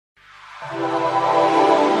Hello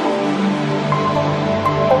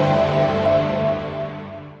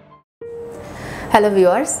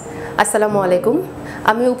viewers, আসসালামু আলাইকুম।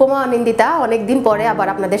 আমি উপমা অনিন্দিতা অনেক দিন পরে আবার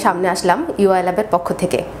আপনাদের সামনে আসলাম ইউআই ল্যাবের পক্ষ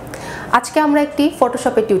থেকে। আজকে আমরা একটি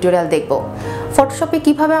ফটোশপের টিউটোরিয়াল দেখব। ফটোশপে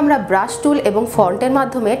কিভাবে আমরা ব্রাশ টুল এবং ফন্টের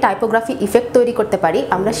মাধ্যমে টাইপোগ্রাফি ইফেক্ট তৈরি করতে পারি,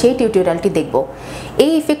 আমরা সেই টিউটোরিয়ালটি দেখব।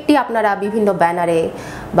 এই ইফেক্টটি আপনারা বিভিন্ন ব্যানারে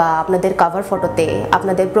বা আপনাদের কভার ফটোতে,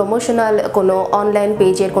 আপনাদের প্রমোশনাল কোনো অনলাইন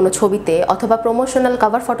পেজের কোনো ছবিতে অথবা প্রমোশনাল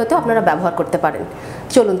কভার ফটোতেও আপনারা ব্যবহার করতে পারেন।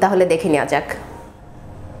 চলুন তাহলে দেখে নেওয়া যাক।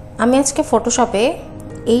 আমি আজকে ফটোশপে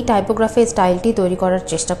এই টাইপোগ্রাফি স্টাইলটি তৈরি করার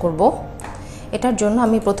চেষ্টা করব। এটার জন্য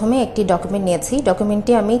আমি প্রথমে একটি ডকুমেন্ট নিয়েছি।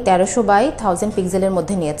 ডকুমেন্টটি আমি 1300 বাই 1000 পিক্সেলের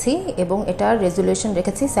মধ্যে নিয়েছি এবং এটার রেজুলেশন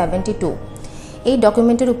রেখেছি 72। এই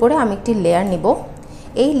ডকুমেন্টের উপরে আমি একটি লেয়ার নিব।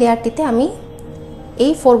 এই লেয়ারটিতে আমি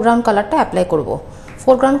এই ফোরগ্রাউন্ড কালারটা অ্যাপ্লাই করব।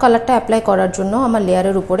 ফোরগ্রাউন্ড কালারটা অ্যাপ্লাই করার জন্য আমার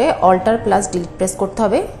লেয়ারের উপরে অল্টার প্লাস ডিলিট প্রেস করতে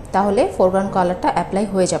হবে, তাহলে ফোরগ্রাউন্ড কালারটা অ্যাপ্লাই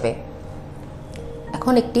হয়ে যাবে।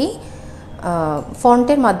 এখন একটি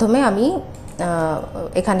ফন্টের মাধ্যমে আমি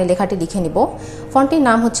এখানে লেখাটি লিখে নিব। ফন্টটির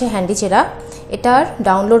নাম হচ্ছে হ্যান্ডি চেরা। এটার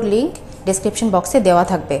ডাউনলোড লিংক ডেসক্রিপশন বক্সে দেওয়া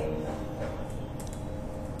থাকবে।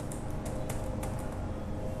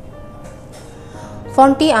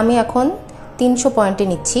 ফন্টটি আমি এখন 300 পয়েন্টে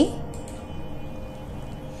নিচ্ছি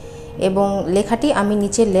এবং লেখাটি আমি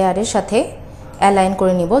নিচের লেয়ারের সাথে অ্যালাইন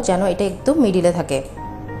করে নিব যেন এটা একদম মিডিলে থাকে।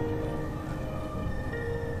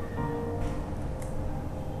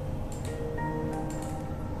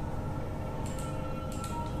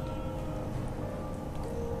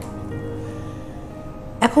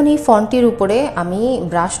 এখন এই ফন্টটির উপরে আমি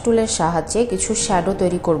ব্রাশ টুলের সাহায্যে কিছু শ্যাডো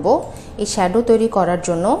তৈরি করব। এই শ্যাডো তৈরি করার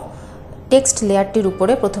জন্য টেক্সট লেয়ারটির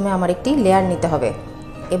উপরে প্রথমে আমার একটি লেয়ার নিতে হবে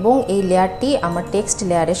এবং এই লেয়ারটি আমার টেক্সট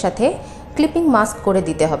লেয়ারের সাথে ক্লিপিং মাস্ক করে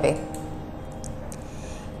দিতে হবে।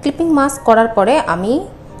 ক্লিপিং মাস্ক করার পরে আমি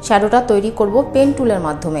শ্যাডোটা তৈরি করব পেন টুলের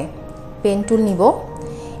মাধ্যমে। পেন টুল নিব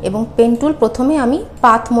এবং পেন টুল প্রথমে আমি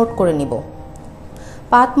পাথ মোড করে নিব।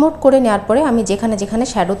 পাথ মোড করে নেওয়ার পরে আমি যেখানে যেখানে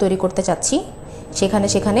শ্যাডো তৈরি করতে চাচ্ছি সেখানে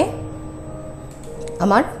সেখানে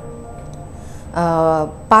আমার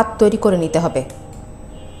পাথ তৈরি করে নিতে হবে।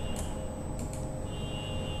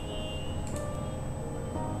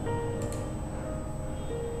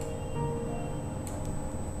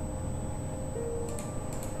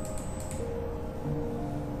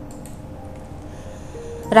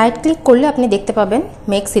 রাইট ক্লিক করলে আপনি দেখতে পাবেন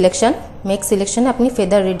মেক সিলেকশন। মেক সিলেকশনে আপনি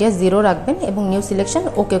ফেদার রেডিয়াস 0 রাখবেন এবং নিউ সিলেকশন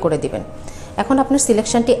ওকে করে দিবেন। এখন আপনার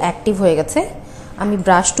সিলেকশনটি অ্যাক্টিভ হয়ে গেছে। আমি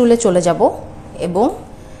ব্রাশ টুলে চলে যাব এবং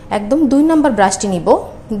একদম 2 নম্বর ব্রাশটি নিব।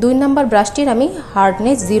 2 নম্বর ব্রাশটির আমি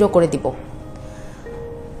হার্ডনেস 0 করে দিব।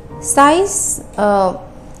 সাইজ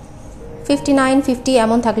 59-50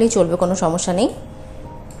 এমন থাকলেই চলবে, কোনো সমস্যা নেই।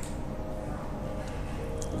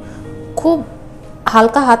 খুব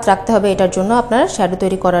হালকা হাত রাখতে হবে এটার জন্য, আপনার শ্যাডো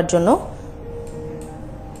তৈরি করার জন্য।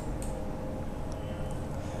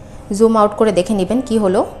 জুম আউট করে দেখে নেবেন কি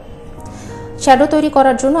হলো। শ্যাডো তৈরি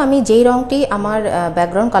করার জন্য আমি যেই রঙটি আমার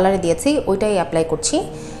ব্যাকগ্রাউন্ড কালারে দিয়েছি ওইটাই অ্যাপ্লাই করছি।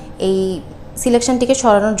 এই সিলেকশনটিকে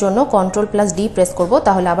সরানোর জন্য Ctrl+D প্রেস করব,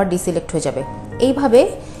 তাহলে আবার ডিসিলেক্ট হয়ে যাবে। এইভাবে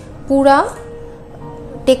পুরা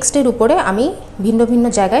টেক্সটের উপরে আমি ভিন্ন ভিন্ন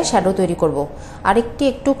জায়গায় শ্যাডো তৈরি করব। আরেকটি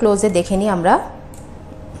একটু ক্লোজে দেখে নিই আমরা।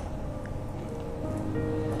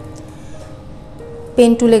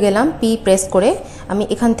 পেন টুলে গেলাম, পি প্রেস করে আমি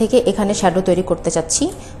এখান থেকে এখানে শ্যাডো তৈরি করতে চাচ্ছি।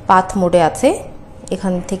 পাথ মোডে আছে,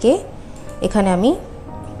 এখান থেকে এখানে আমি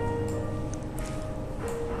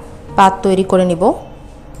পাথ তৈরি করে নিব।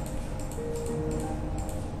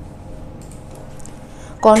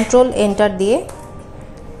 Ctrl+Enter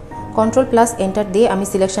দিয়ে আমি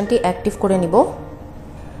সিলেকশনটি অ্যাক্টিভ করে নিব।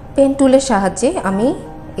 পেন টুলের সাহায্যে আমি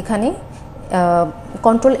এখানে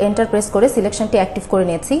Ctrl+Enter প্রেস করে সিলেকশনটি অ্যাক্টিভ করে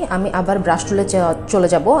নিয়েছি। আমি আবার ব্রাশ টুলে চলে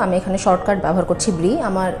যাব। আমি এখানে শর্টকাট ব্যবহার করছি ব্রি।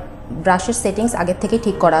 আমার ব্রাশের সেটিংস আগের থেকেই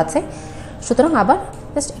ঠিক করা আছে, সুতরাং আবার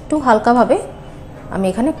জাস্ট একটু হালকাভাবে আমি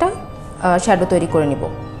এখানে একটা শ্যাডো তৈরি করে নিব।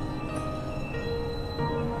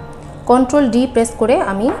 Ctrl+D প্রেস করে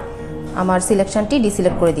আমি আমার সিলেকশনটি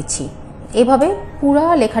ডিসিলেক্ট করে দিচ্ছি। এভাবে পুরা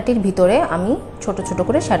লেখাটির ভিতরে আমি ছোট ছোট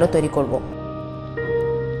করে শ্যাডো তৈরি করব।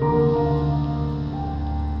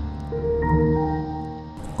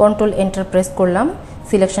 Ctrl+Enter প্রেস করলাম,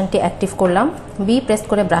 সিলেকশনটি অ্যাক্টিভ করলাম। বি প্রেস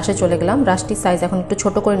করে ব্রাশে চলে গেলাম। ব্রাশটির সাইজ এখন একটু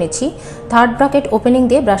ছোট করে নিচ্ছি। থার্ড ব্র্যাকেট ওপেনিং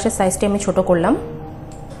দিয়ে ব্রাশের সাইজটি আমি ছোট করলাম।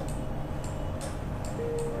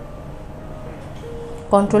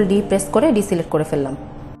 Ctrl+D প্রেস করে ডিসিলেক্ট করে ফেললাম।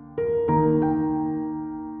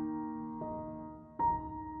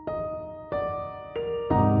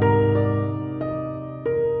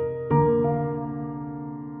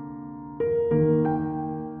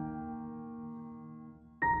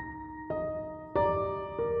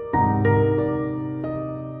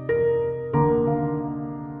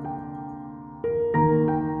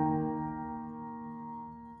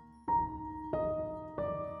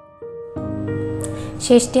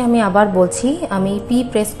 শেষটি আমি আবার বলছি, আমি পি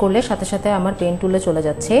প্রেস করলে সাথে সাথে আমার পেন টুলে চলে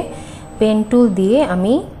যাচ্ছে। পেন টুল দিয়ে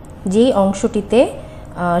আমি যেই অংশটিতে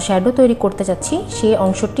শ্যাডো তৈরি করতে চাচ্ছি সেই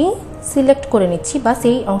অংশটি সিলেক্ট করে নিচ্ছি বা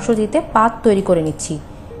সেই অংশটিতে পাত তৈরি করে নিচ্ছি।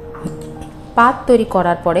 পাত তৈরি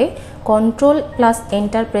করার পরে কন্ট্রোল প্লাস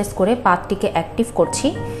এন্টার প্রেস করে পাতটিকে অ্যাক্টিভ করছি।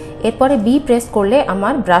 এরপরে বি প্রেস করলে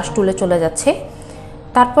আমার ব্রাশ টুলে চলে যাচ্ছে।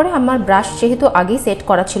 তারপরে আমার ব্রাশ যেহেতু আগেই সেট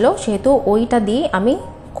করা ছিল সেহেতু ওইটা দিয়ে আমি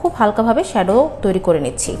খুব হালকাভাবে শ্যাডো তৈরি করে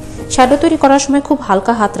নিচ্ছি। শ্যাডো তৈরি করার সময় খুব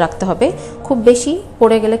হালকা হাত রাখতে হবে, খুব বেশি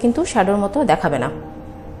পড়ে গেলে কিন্তু শ্যাডোর মতো দেখাবে না।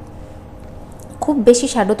 খুব বেশি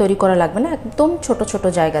শ্যাডো তৈরি করা লাগবে না, একদম ছোট ছোট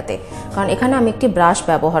জায়গাতে, কারণ এখানে আমি একটি ব্রাশ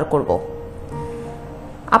ব্যবহার করব।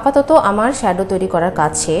 আপাতত আমার শ্যাডো তৈরি করার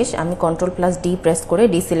কাজ শেষ। আমি কন্ট্রোল প্লাস ডি প্রেস করে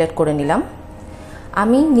ডিসিলেক্ট করে নিলাম।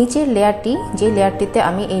 আমি নিচের লেয়ারটি, যে লেয়ারটিতে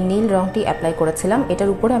আমি এই নীল রঙটি অ্যাপ্লাই করেছিলাম, এটার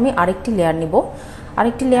উপরে আমি আরেকটি লেয়ার নিব।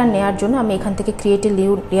 আরেকটি লেয়ার নেওয়ার জন্য আমি এখান থেকে ক্রিয়েট এ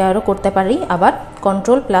নিউ লেয়ারও করতে পারি, আবার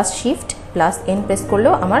control plus shift plus N press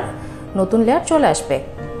করলেও আমার নতুন লেয়ার চলে আসবে।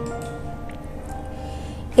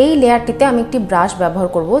 এই লেয়ারটিতে আমি একটি ব্রাশ ব্যবহার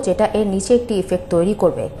করব যেটা এর নিচে একটি ইফেক্ট তৈরি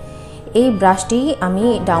করবে। এই ব্রাশটি আমি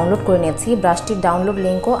ডাউনলোড করে নিয়েছি, ব্রাশটির ডাউনলোড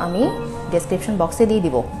লিঙ্কও আমি ডেসক্রিপশন বক্সে দিয়ে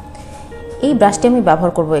দিব। এই ব্রাশটি আমি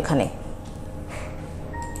ব্যবহার করব এখানে।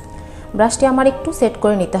 ব্রাশটি আমার একটু সেট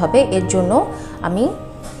করে নিতে হবে, এর জন্য আমি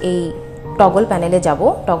এই টগল প্যানেলে যাব।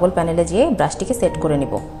 টগল প্যানেলে যেয়ে ব্রাশটিকে সেট করে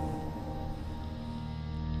নিব।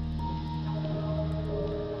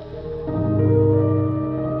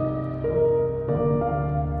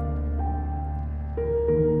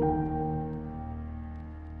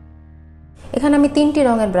 এখানে আমি 3টি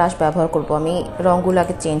রঙের ব্রাশ ব্যবহার করব। আমি রঙগুলো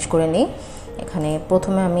আগে চেঞ্জ করে নিই। এখানে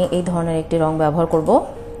প্রথমে আমি এই ধরনের একটি রং ব্যবহার করব।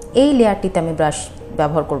 এই লেয়ারটিতে আমি ব্রাশ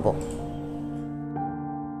ব্যবহার করব।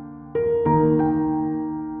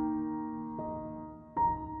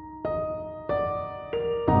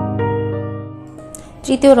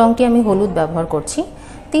 তৃতীয় রঙটি আমি হলুদ ব্যবহার করছি।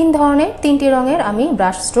 3টি রঙের আমি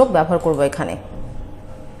ব্রাশ স্ট্রোক ব্যবহার করব এখানে।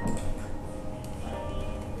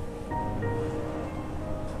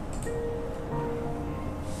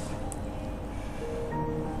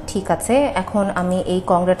 ঠিক আছে, এখন আমি এই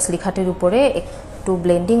কংগ্রেটস লেখাটির উপরে একটু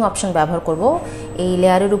ব্লেন্ডিং অপশন ব্যবহার করব। এই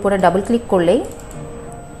লেয়ারের উপরে ডাবল ক্লিক করলেই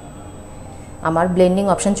আমার ব্লেন্ডিং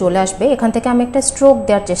অপশন চলে আসবে। এখান থেকে আমি একটা স্ট্রোক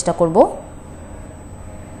দেওয়ার চেষ্টা করব।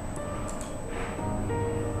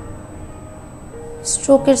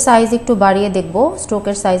 স্ট্রোকের সাইজ একটু বাড়িয়ে দেখব।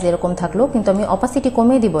 স্ট্রোকের সাইজ এরকম থাকলো, কিন্তু আমি অপাসিটি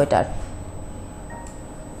কমিয়ে দিব এটার।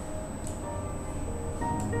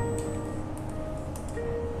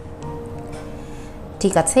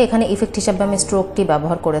 ঠিক আছে, এখানে ইফেক্ট হিসাবে আমি স্ট্রোকটি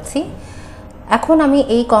ব্যবহার করেছি। এখন আমি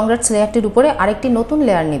এই কংগ্রেটস লেয়ারটির উপরে আরেকটি নতুন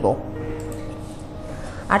লেয়ার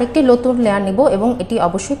নিব। এবং এটি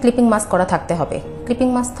অবশ্যই ক্লিপিং মাস্ক করা থাকতে হবে। ক্লিপিং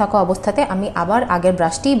মাস্ক থাকা অবস্থাতে আমি আবার আগের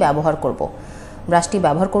ব্রাশটি ব্যবহার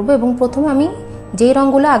করব এবং প্রথমে আমি যেই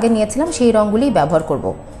রঙগুলো আগে নিয়েছিলাম সেই রঙগুলি ব্যবহার করব।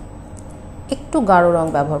 একটু গাঢ় রং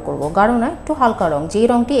ব্যবহার করব, গাঢ় না, একটু হালকা রং। যেই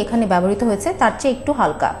রঙটি এখানে ব্যবহৃত হয়েছে তার চেয়ে একটু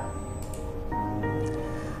হালকা।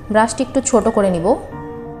 ব্রাশটি একটু ছোট করে নিব।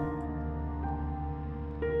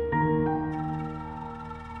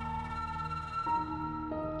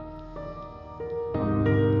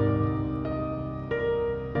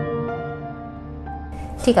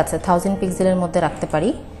 ঠিক আছে, 1000 পিক্সেলের মধ্যে রাখতে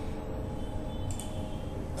পারি।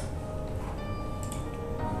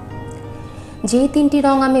 যেই 3টি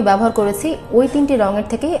রং আমি ব্যবহার করেছি ওই 3টি রঙের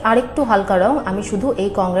থেকে আরেকটু হালকা রং আমি শুধু এই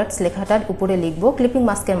কংগ্রেটস লেখাটার উপরে লিখব ক্লিপিং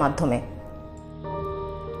মাস্কের মাধ্যমে।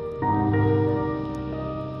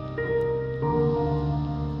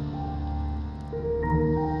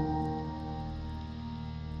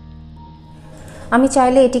 আমি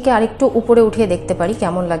চাইলে এটিকে আরেকটু উপরে উঠিয়ে দেখতে পারি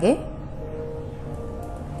কেমন লাগে।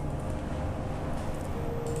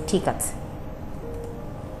 ঠিক আছে,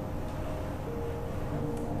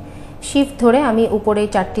 শিফট ধরে আমি উপরে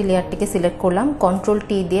 4টি লেয়ারটিকে সিলেক্ট করলাম। কন্ট্রোল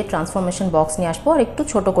টি দিয়ে ট্রান্সফরমেশন বক্স নিয়ে আসবো আর একটু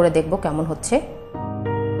ছোট করে দেখব কেমন হচ্ছে।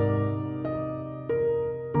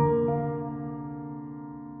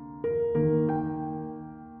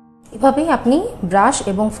 এভাবেই আপনি ব্রাশ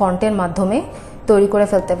এবং ফন্টের মাধ্যমে তৈরি করে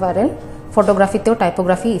ফেলতে পারেন ফটোগ্রাফিতেও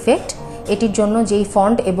টাইপোগ্রাফি ইফেক্ট। এটির জন্য যেই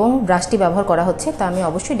ফন্ট এবং ব্রাশটি ব্যবহার করা হচ্ছে তা আমি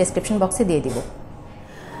অবশ্যই ডেসক্রিপশন বক্সে দিয়ে দিব।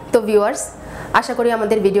 তো ভিউয়ার্স, আশা করি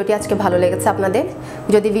আমাদের ভিডিওটি আজকে ভালো লেগেছে আপনাদের।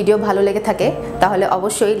 যদি ভিডিও ভালো লেগে থাকে তাহলে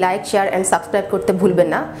অবশ্যই লাইক, শেয়ার অ্যান্ড সাবস্ক্রাইব করতে ভুলবেন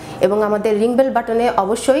না এবং আমাদের রিং বেল বাটনে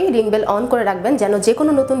অবশ্যই রিং বেল অন করে রাখবেন যেন যে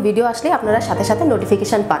কোনো নতুন ভিডিও আসলে আপনারা সাথে সাথে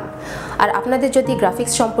নোটিফিকেশান পান। আর আপনাদের যদি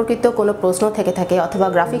গ্রাফিক্স সম্পর্কিত কোনো প্রশ্ন থেকে থাকে অথবা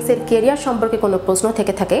গ্রাফিক্সের কেরিয়ার সম্পর্কে কোনো প্রশ্ন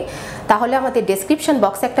থেকে থাকে তাহলে আমাদের ডেসক্রিপশন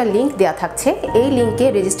বক্সে একটা লিঙ্ক দেওয়া থাকছে। এই লিঙ্কে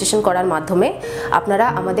রেজিস্ট্রেশন করার মাধ্যমে আপনারা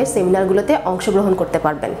আমাদের সেমিনারগুলোতে অংশগ্রহণ করতে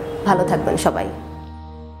পারবেন। ভালো থাকবেন সবাই।